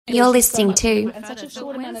You're listening to And such a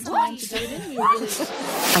short amount of time to do it in, you're really...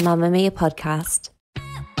 a Mamma Mia podcast.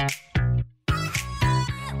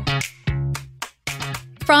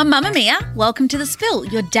 From Mamma Mia, welcome to The Spill,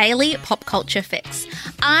 your daily pop culture fix.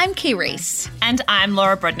 I'm Kee Reese. And I'm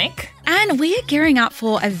Laura Brodnick. And we are gearing up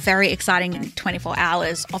for a very exciting 24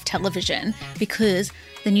 hours of television because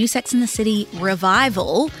the new Sex and the City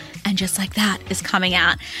revival, and just like that, is coming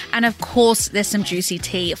out. And of course, there's some juicy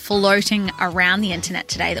tea floating around the internet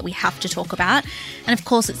today that we have to talk about. And of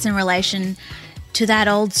course, it's in relation to that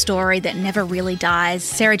old story that never really dies,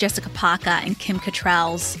 Sarah Jessica Parker and Kim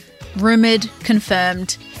Cattrall's rumoured,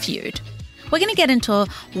 confirmed feud. We're going to get into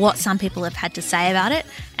what some people have had to say about it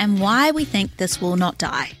and why we think this will not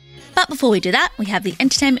die. But before we do that, we have the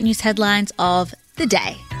entertainment news headlines of the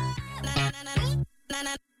day.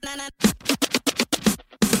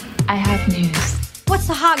 I have news. What's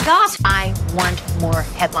the hot gossip? I want more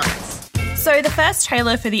headlines. So the first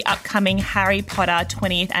trailer for the upcoming Harry Potter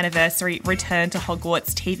 20th anniversary Return to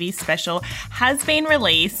Hogwarts TV special has been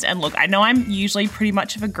released. And look, I know I'm usually pretty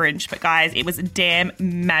much of a Grinch, but guys, it was damn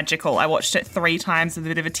magical. I watched it 3 times with a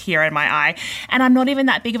bit of a tear in my eye. And I'm not even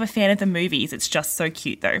that big of a fan of the movies. It's just so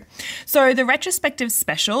cute though. So the retrospective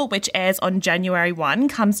special, which airs on January 1,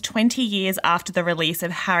 comes 20 years after the release of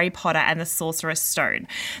Harry Potter and the Sorcerer's Stone,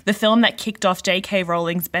 the film that kicked off J.K.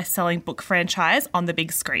 Rowling's best-selling book franchise on the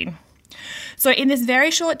big screen. So in this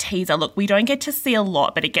very short teaser, look, we don't get to see a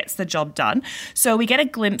lot, but it gets the job done. So we get a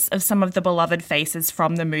glimpse of some of the beloved faces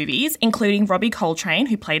from the movies, including Robbie Coltrane,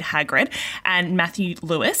 who played Hagrid, and Matthew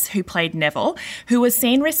Lewis, who played Neville, who was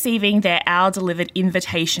seen receiving their hour-delivered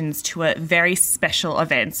invitations to a very special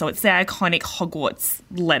event. So it's their iconic Hogwarts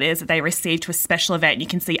letters that they received to a special event. You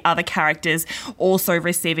can see other characters also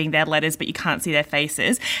receiving their letters, but you can't see their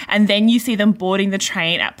faces. And then you see them boarding the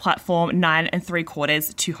train at platform 9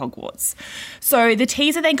 3/4 to Hogwarts. So the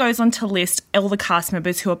teaser then goes on to list all the cast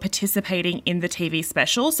members who are participating in the TV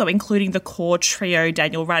special, so including the core trio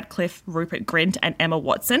Daniel Radcliffe, Rupert Grint and Emma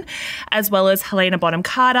Watson, as well as Helena Bonham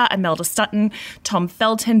Carter, Imelda Sutton, Tom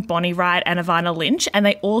Felton, Bonnie Wright and Ivana Lynch, and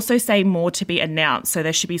they also say more to be announced, so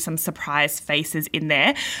there should be some surprise faces in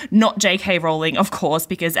there. Not J.K. Rowling, of course,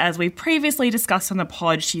 because as we've previously discussed on the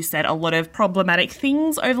pod, she said a lot of problematic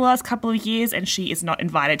things over the last couple of years and she is not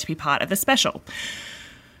invited to be part of the special.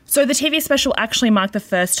 So the TV special actually marked the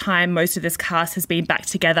first time most of this cast has been back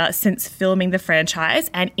together since filming the franchise,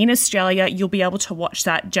 and in Australia you'll be able to watch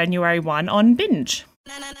that January 1 on Binge.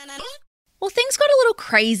 Well, things got a little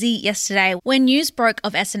crazy yesterday when news broke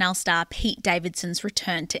of SNL star Pete Davidson's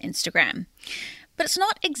return to Instagram. But it's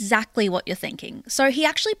not exactly what you're thinking. So he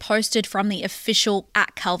actually posted from the official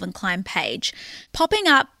 @CalvinKlein page, popping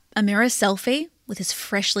up a mirror selfie with his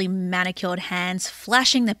freshly manicured hands,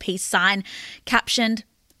 flashing the peace sign, captioned,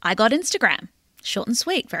 "I got Instagram." Short and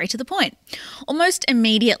sweet, very to the point. Almost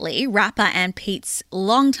immediately, rapper and Pete's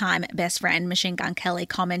longtime best friend, Machine Gun Kelly,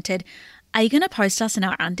 commented, "Are you going to post us in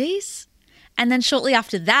our undies?" And then shortly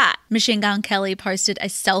after that, Machine Gun Kelly posted a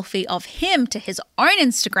selfie of him to his own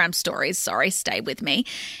Instagram stories, sorry, stay with me,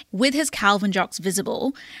 with his Calvin jocks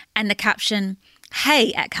visible, and the caption,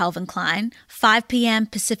 "Hey, @CalvinKlein, 5 p.m.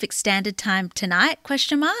 Pacific Standard Time tonight, ?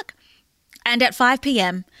 And at 5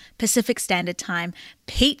 p.m. Pacific Standard Time,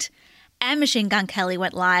 Pete and Machine Gun Kelly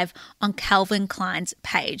went live on Calvin Klein's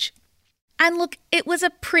page. And look, it was a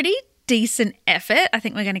pretty decent effort. I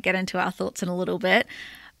think we're going to get into our thoughts in a little bit,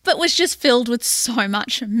 but was just filled with so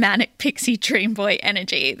much manic pixie dream boy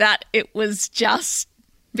energy that it was just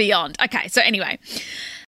beyond. Okay, so anyway.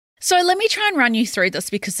 So let me try and run you through this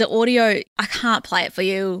because the audio, I can't play it for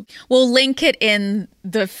you. We'll link it in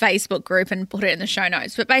the Facebook group and put it in the show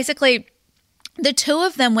notes. But basically, the two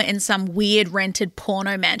of them were in some weird rented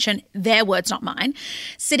porno mansion, their words, not mine,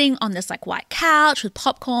 sitting on this like white couch with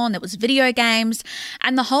popcorn, there was video games,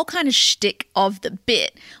 and the whole kind of shtick of the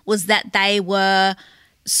bit was that they were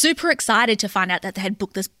super excited to find out that they had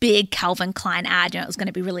booked this big Calvin Klein ad. You know, it was going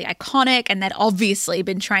to be really iconic, and they'd obviously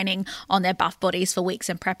been training on their buff bodies for weeks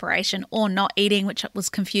in preparation, or not eating, which was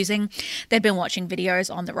confusing. They'd been watching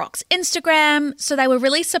videos on The Rock's Instagram, so they were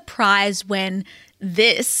really surprised when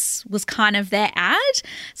this was kind of their ad.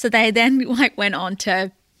 So they then went on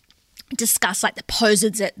to discuss the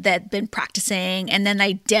poses that they'd been practicing, and then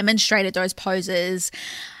they demonstrated those poses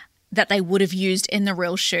that they would have used in the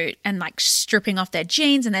real shoot, and stripping off their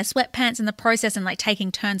jeans and their sweatpants in the process, and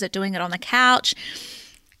taking turns at doing it on the couch.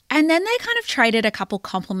 And then they kind of traded a couple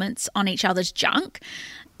compliments on each other's junk.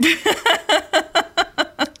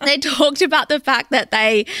 They talked about the fact that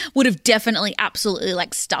they would have definitely absolutely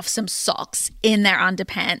like stuffed some socks in their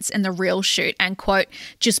underpants in the real shoot and, quote,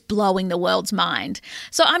 just blowing the world's mind.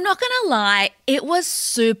 So I'm not going to lie, it was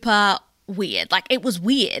super weird. Like, it was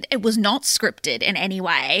weird. It was not scripted in any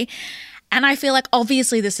way. And I feel like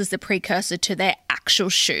obviously this is the precursor to their actual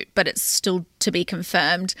shoot, but it's still to be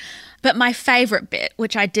confirmed. But my favourite bit,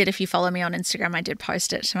 which I did, if you follow me on Instagram, I did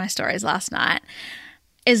post it to my stories last night,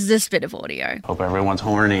 is this bit of audio. Hope everyone's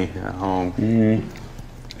horny at home. You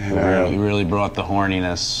really brought the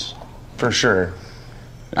horniness. For sure.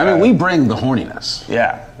 I mean, we bring the horniness.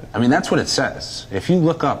 Yeah. I mean, that's what it says. If you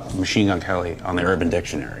look up Machine Gun Kelly on the Urban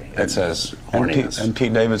Dictionary, it says horniness. And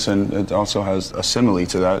Pete Davidson, it also has a simile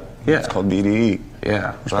to that. Yeah. It's called BDE.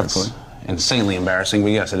 Yeah, that's insanely embarrassing,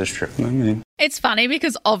 but yes, it is true. I mean, It's funny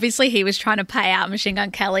because obviously he was trying to pay out Machine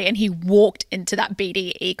Gun Kelly and he walked into that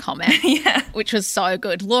BDE comment, which was so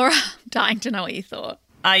good. Laura, I'm dying to know what you thought.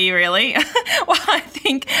 Are you really? Well,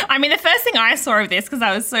 I mean, the first thing I saw of this, because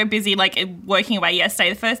I was so busy, like, working away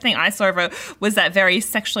yesterday, the first thing I saw of it was that very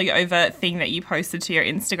sexually overt thing that you posted to your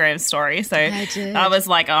Instagram story. So I was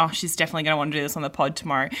like, oh, she's definitely going to want to do this on the pod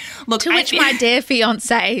tomorrow. Look, To which my dear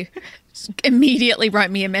fiancé immediately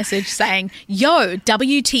wrote me a message saying, yo,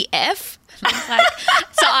 WTF? I was like,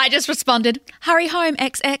 so I just responded, hurry home,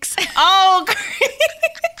 XX. Oh,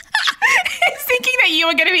 I was thinking that you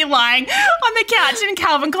were going to be lying on the couch in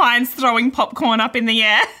Calvin Klein's throwing popcorn up in the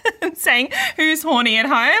air and saying, who's horny at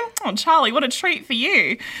home? Oh, Charlie, what a treat for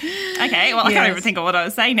you. Okay, well, I can't even think of what I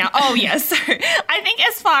was saying now. Oh, yes. So I think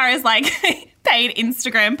as far as like paid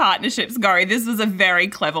Instagram partnerships go, this was a very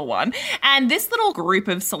clever one. And this little group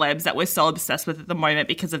of celebs that we're so obsessed with at the moment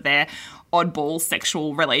because of their oddball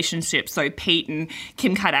sexual relationships. So Pete and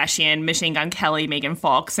Kim Kardashian, Machine Gun Kelly, Megan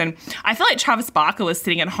Fox. And I feel like Travis Barker was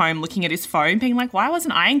sitting at home looking at his phone being like, why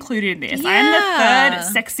wasn't I included in this? Yeah. I am the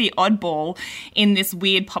third sexy oddball in this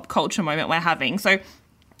weird pop culture moment we're having. So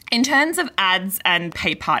in terms of ads and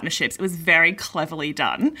paid partnerships, it was very cleverly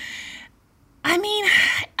done. I mean,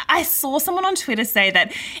 I saw someone on Twitter say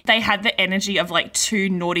that they had the energy of like two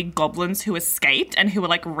naughty goblins who escaped and who were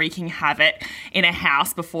like wreaking havoc in a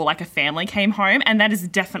house before like a family came home. And that is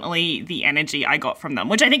definitely the energy I got from them,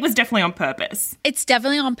 which I think was definitely on purpose. It's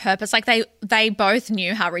definitely on purpose. Like they both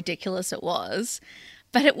knew how ridiculous it was.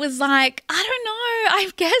 But it was like, I don't know, I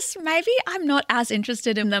guess maybe I'm not as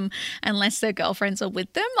interested in them unless their girlfriends are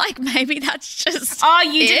with them. Like maybe that's just Oh,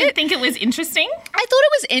 you didn't think it was interesting? I thought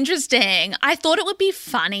it was interesting. I thought it would be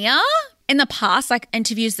funnier. In the past, like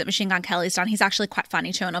interviews that Machine Gun Kelly's done, he's actually quite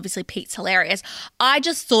funny too, and obviously Pete's hilarious. I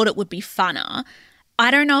just thought it would be funner.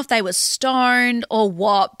 I don't know if they were stoned or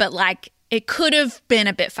what, but like it could have been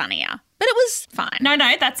a bit funnier. But it was fine. No,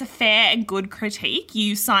 that's a fair and good critique.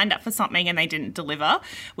 You signed up for something and they didn't deliver,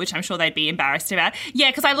 which I'm sure they'd be embarrassed about.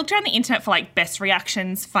 Yeah, because I looked around the internet for like best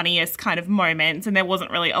reactions, funniest kind of moments, and there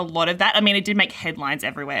wasn't really a lot of that. I mean, it did make headlines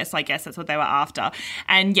everywhere, so I guess that's what they were after.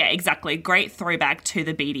 And yeah, exactly. Great throwback to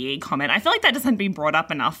the BDE comment. I feel like that doesn't been brought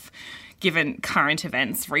up enough given current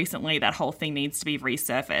events recently. That whole thing needs to be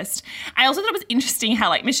resurfaced. I also thought it was interesting how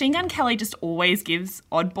like Machine Gun Kelly just always gives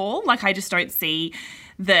oddball. Like I just don't see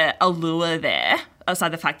the allure there, aside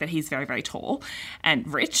the fact that he's very, very tall and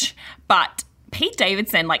rich. But Pete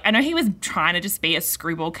Davidson, like I know he was trying to just be a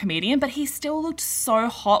screwball comedian, but he still looked so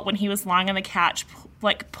hot when he was lying on the couch,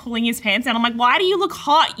 like pulling his pants down. I'm like, why do you look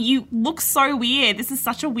hot? You look so weird. This is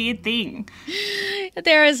such a weird thing.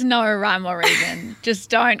 There is no rhyme or reason.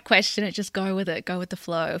 Just don't question it. Just go with it. Go with the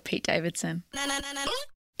flow of Pete Davidson.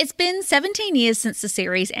 It's been 17 years since the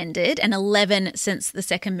series ended and 11 since the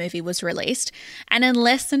second movie was released. And in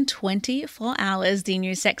less than 24 hours, the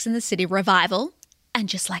new Sex and the City revival, and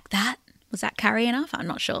just like that, was that Carrie enough? I'm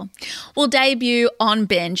not sure. Will debut on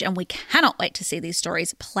Binge, and we cannot wait to see these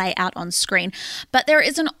stories play out on screen. But there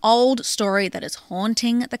is an old story that is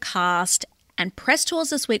haunting the cast, and press tours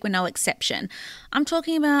this week were no exception. I'm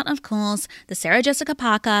talking about, of course, the Sarah Jessica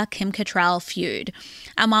Parker, Kim Cattrall feud.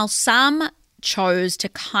 And while some chose to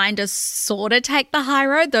kind of sort of take the high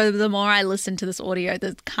road, though the more I listen to this audio,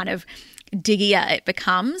 the kind of diggier it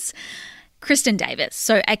becomes, Kristen Davis,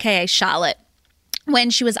 so aka Charlotte,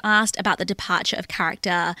 when she was asked about the departure of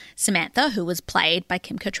character Samantha, who was played by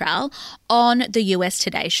Kim Cattrall, on the US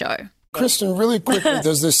Today show. Kristen, really quickly,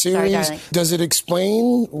 does the series, does it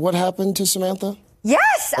explain what happened to Samantha?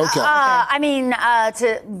 Yes. Okay.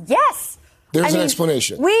 Yes. There's an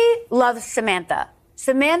explanation. We love Samantha.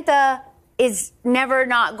 Samantha is never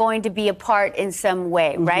not going to be a part in some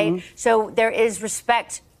way, right? So there is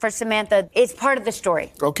respect for Samantha. It's part of the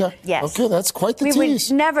story. Okay. Yes. Okay, that's quite the tease. We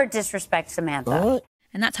would never disrespect Samantha. All right.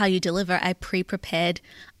 And that's how you deliver a pre-prepared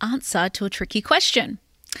answer to a tricky question.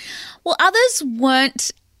 Well, others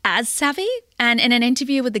weren't as savvy. And in an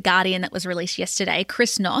interview with The Guardian that was released yesterday,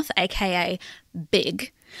 Chris Noth, aka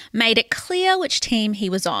Big, made it clear which team he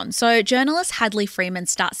was on. So journalist Hadley Freeman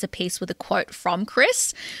starts the piece with a quote from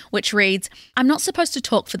Chris, which reads, "I'm not supposed to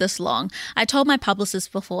talk for this long. I told my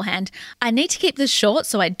publicist beforehand, I need to keep this short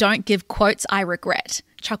so I don't give quotes I regret,"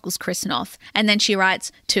 chuckles Chris Noth. And then she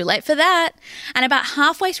writes, "Too late for that." And about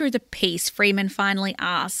halfway through the piece, Freeman finally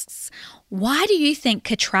asks, "Why do you think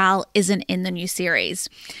Cattrall isn't in the new series?"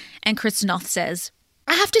 And Chris Noth says,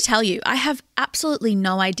 "I have to tell you, I have absolutely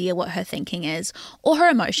no idea what her thinking is or her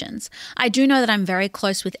emotions. I do know that I'm very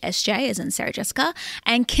close with SJ, as in Sarah Jessica,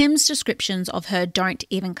 and Kim's descriptions of her don't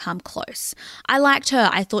even come close. I liked her.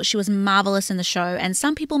 I thought she was marvelous in the show, and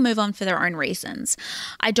some people move on for their own reasons.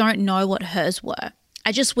 I don't know what hers were.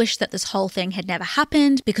 I just wish that this whole thing had never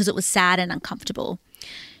happened because it was sad and uncomfortable."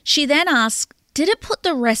 She then asks, "Did it put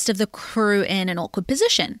the rest of the crew in an awkward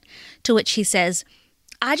position?" To which he says,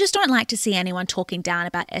 "I just don't like to see anyone talking down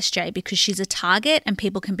about SJ because she's a target and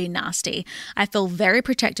people can be nasty. I feel very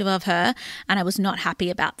protective of her and I was not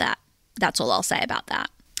happy about that. That's all I'll say about that."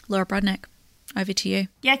 Laura Brodnick, over to you.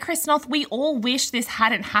 Yeah, Chris Noth, we all wish this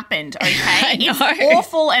hadn't happened, okay? It's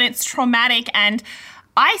awful and it's traumatic, and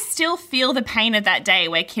I still feel the pain of that day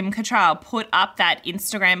where Kim Cattrall put up that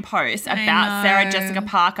Instagram post about Sarah Jessica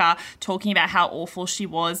Parker talking about how awful she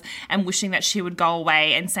was and wishing that she would go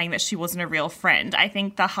away and saying that she wasn't a real friend. I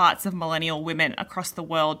think the hearts of millennial women across the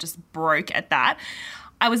world just broke at that.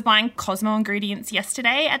 I was buying Cosmo ingredients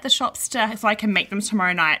yesterday at the shops so I can make them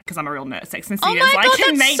tomorrow night because I'm a real nerd, Sex and City. Oh my God,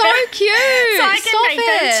 that's so cute. So I can make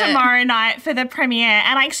them tomorrow night for the premiere.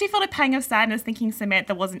 And I actually felt a pang of sadness thinking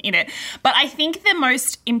Samantha wasn't in it. But I think the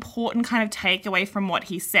most important kind of takeaway from what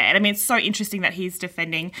he said, I mean, it's so interesting that he's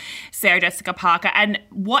defending Sarah Jessica Parker, and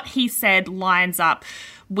what he said lines up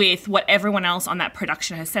with what everyone else on that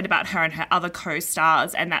production has said about her and her other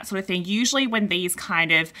co-stars and that sort of thing. Usually when these kind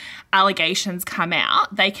of allegations come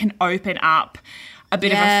out, they can open up a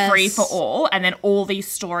bit of a free-for-all, and then all these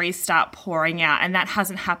stories start pouring out, and that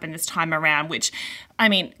hasn't happened this time around, which, I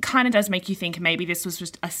mean, kind of does make you think maybe this was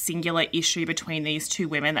just a singular issue between these two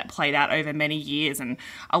women that played out over many years, and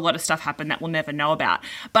a lot of stuff happened that we'll never know about.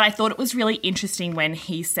 But I thought it was really interesting when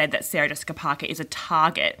he said that Sarah Jessica Parker is a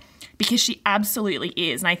target, because she absolutely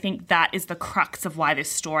is, and I think that is the crux of why this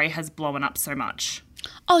story has blown up so much.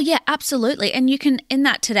 Oh, yeah, absolutely. And you can, in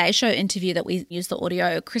that Today Show interview that we used the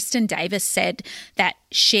audio, Kristen Davis said that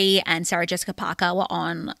she and Sarah Jessica Parker were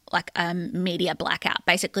on like a media blackout.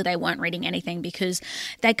 Basically, they weren't reading anything because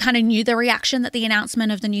they kind of knew the reaction that the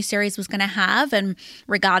announcement of the new series was going to have in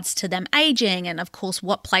regards to them aging and, of course,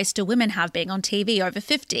 what place do women have being on TV over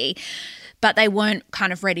 50. But they weren't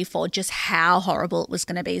kind of ready for just how horrible it was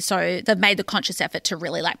going to be. So they've made the conscious effort to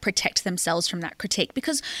really like protect themselves from that critique.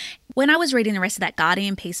 Because when I was reading the rest of that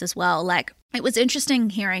Guardian piece as well, like it was interesting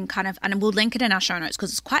hearing kind of, and we'll link it in our show notes because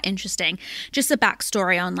it's quite interesting, just the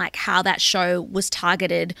backstory on like how that show was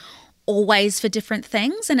targeted always for different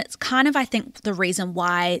things. And it's kind of, I think, the reason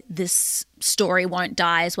why this story won't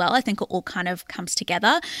die as well. I think it all kind of comes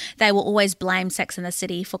together. They will always blame Sex and the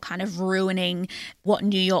City for kind of ruining what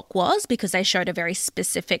New York was because they showed a very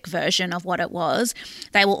specific version of what it was.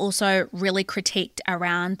 They were also really critiqued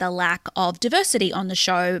around the lack of diversity on the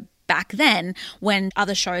show back then when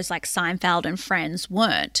other shows like Seinfeld and Friends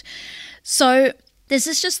weren't. So there's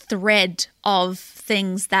this just thread of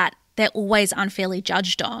things that they're always unfairly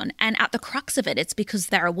judged on. And at the crux of it, it's because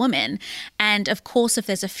they're a woman. And of course, if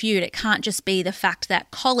there's a feud, it can't just be the fact that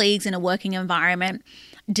colleagues in a working environment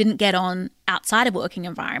didn't get on outside of working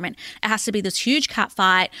environment. It has to be this huge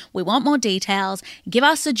catfight. We want more details. Give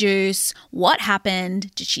us the juice. What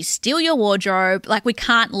happened? Did she steal your wardrobe? Like, we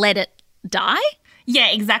can't let it die.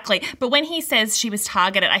 Yeah, exactly. But when he says she was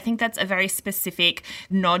targeted, I think that's a very specific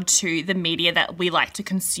nod to the media that we like to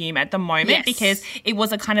consume at the moment because it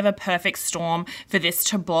was a kind of a perfect storm for this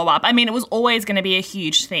to blow up. I mean, it was always going to be a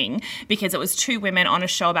huge thing because it was two women on a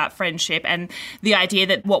show about friendship, and the idea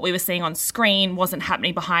that what we were seeing on screen wasn't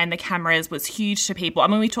happening behind the cameras was huge to people. I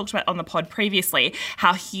mean, we talked about on the pod previously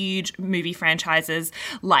how huge movie franchises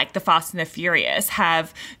like The Fast and the Furious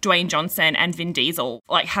have Dwayne Johnson and Vin Diesel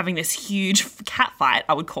like having this huge catfight,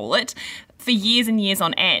 I would call it, for years and years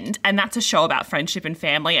on end, and that's a show about friendship and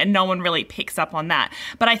family, and no one really picks up on that.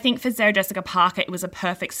 But I think for Sarah Jessica Parker, it was a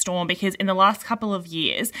perfect storm because in the last couple of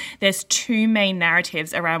years, there's two main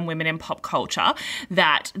narratives around women in pop culture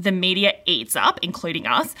that the media eats up, including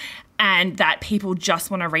us, and that people just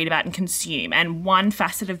want to read about and consume. And one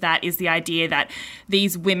facet of that is the idea that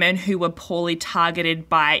these women who were poorly targeted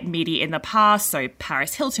by media in the past, so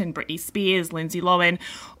Paris Hilton, Britney Spears, Lindsay Lohan,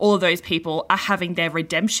 all of those people are having their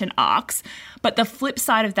redemption arcs. But the flip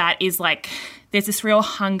side of that is like there's this real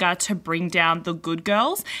hunger to bring down the good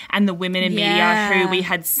girls and the women in media who we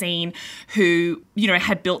had seen who, you know,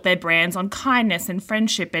 had built their brands on kindness and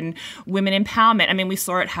friendship and women empowerment. I mean, we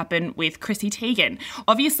saw it happen with Chrissy Teigen.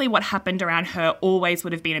 Obviously, what happened around her always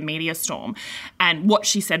would have been a media storm, and what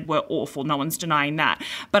she said were awful. No one's denying that.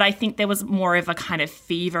 But I think there was more of a kind of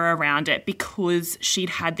fever around it because she'd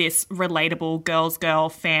had this relatable girl's girl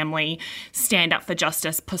family stand up for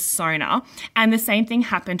justice persona. And the same thing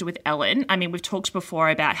happened with Ellen. I mean, we've talked before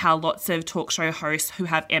about how lots of talk show hosts who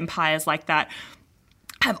have empires like that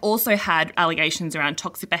have also had allegations around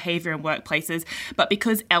toxic behaviour in workplaces. But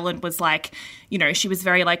because Ellen was like, you know, she was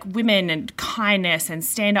very like women and kindness and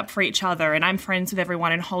stand up for each other and I'm friends with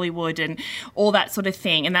everyone in Hollywood and all that sort of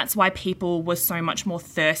thing. And that's why people were so much more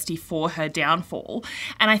thirsty for her downfall.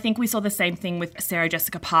 And I think we saw the same thing with Sarah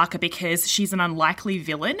Jessica Parker because she's an unlikely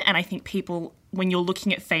villain. And I think people, when you're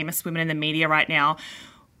looking at famous women in the media right now,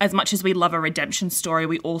 as much as we love a redemption story,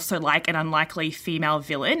 we also like an unlikely female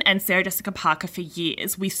villain. And Sarah Jessica Parker, for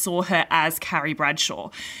years, we saw her as Carrie Bradshaw.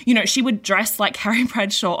 You know, she would dress like Carrie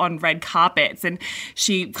Bradshaw on red carpets and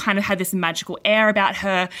she kind of had this magical air about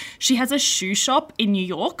her. She has a shoe shop in New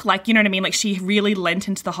York. Like, you know what I mean? Like, she really lent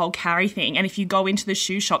into the whole Carrie thing. And if you go into the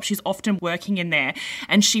shoe shop, she's often working in there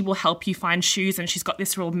and she will help you find shoes. And she's got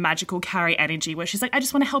this real magical Carrie energy where she's like, I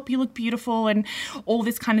just want to help you look beautiful and all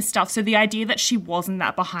this kind of stuff. So the idea that she wasn't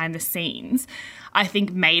that behind the scenes, I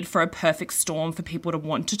think made for a perfect storm for people to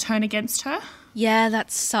want to turn against her. Yeah,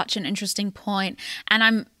 that's such an interesting point.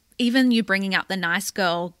 And even you bringing up the nice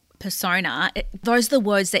girl persona, those are the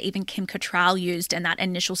words that even Kim Cattrall used in that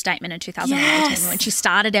initial statement in 2018 when she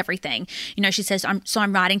started everything. You know, she says,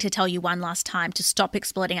 I'm writing to tell you one last time to stop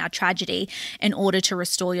exploiting our tragedy in order to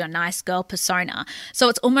restore your nice girl persona. So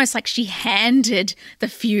it's almost like she handed the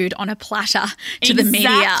feud on a platter to the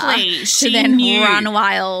media to then run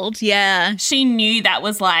wild. Yeah. She knew that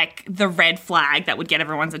was like the red flag that would get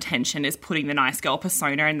everyone's attention is putting the nice girl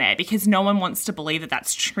persona in there because no one wants to believe that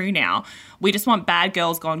that's true now. We just want bad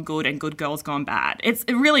girls gone good and good girls gone bad. It's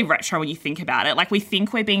really retro when you think about it. Like, we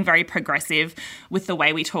think we're being very progressive with the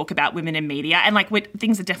way we talk about women in media and like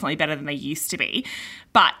things are definitely better than they used to be.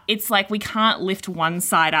 But it's like we can't lift one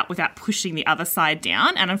side up without pushing the other side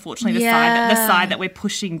down. And unfortunately, the side that we're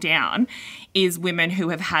pushing down is women who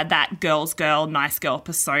have had that girl's girl, nice girl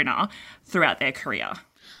persona throughout their career.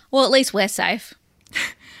 Well, at least we're safe.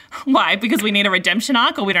 Why? Because we need a redemption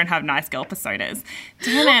arc or we don't have nice girl personas?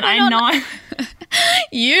 Damn it, I know.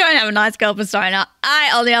 You don't have a nice girl persona.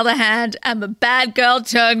 I, on the other hand, am a bad girl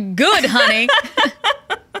turned good, honey.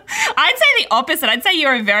 I'd say the opposite. I'd say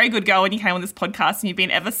you're a very good girl when you came on this podcast and you've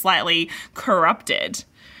been ever slightly corrupted.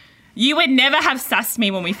 You would never have sassed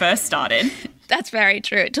me when we first started. That's very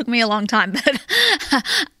true. It took me a long time, but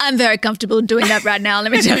I'm very comfortable doing that right now,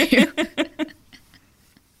 let me tell you.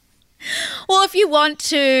 Well, if you want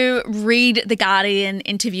to read the Guardian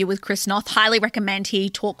interview with Chris Noth, highly recommend. He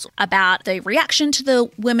talks about the reaction to the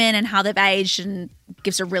women and how they've aged and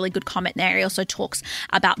gives a really good comment there. He also talks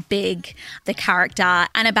about Big, the character,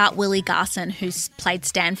 and about Willie Garson, who's played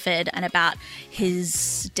Stanford, and about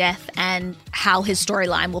his death and how his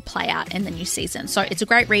storyline will play out in the new season. So it's a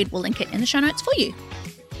great read. We'll link it in the show notes for you.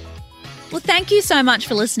 Well, thank you so much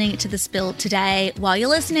for listening to The Spill today. While you're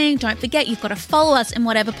listening, don't forget you've got to follow us in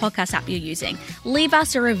whatever podcast app you're using. Leave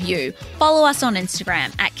us a review. Follow us on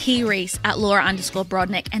Instagram at @KeyReese,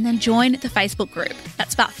 @Laura_Brodnick, and then join the Facebook group.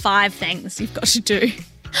 That's about 5 things you've got to do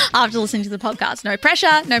after listening to the podcast. No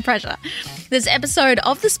pressure, no pressure. This episode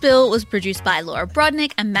of The Spill was produced by Laura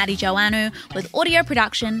Brodnick and Maddie Joannou, with audio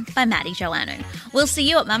production by Maddie Joannou. We'll see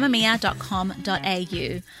you at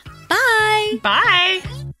mamamia.com.au. Bye. Bye.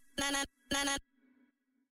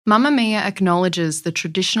 Mamma Mia acknowledges the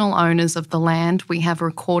traditional owners of the land we have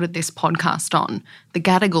recorded this podcast on, the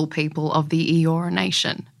Gadigal people of the Eora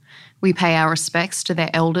Nation. We pay our respects to their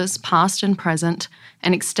elders, past and present,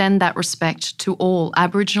 and extend that respect to all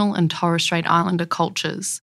Aboriginal and Torres Strait Islander cultures.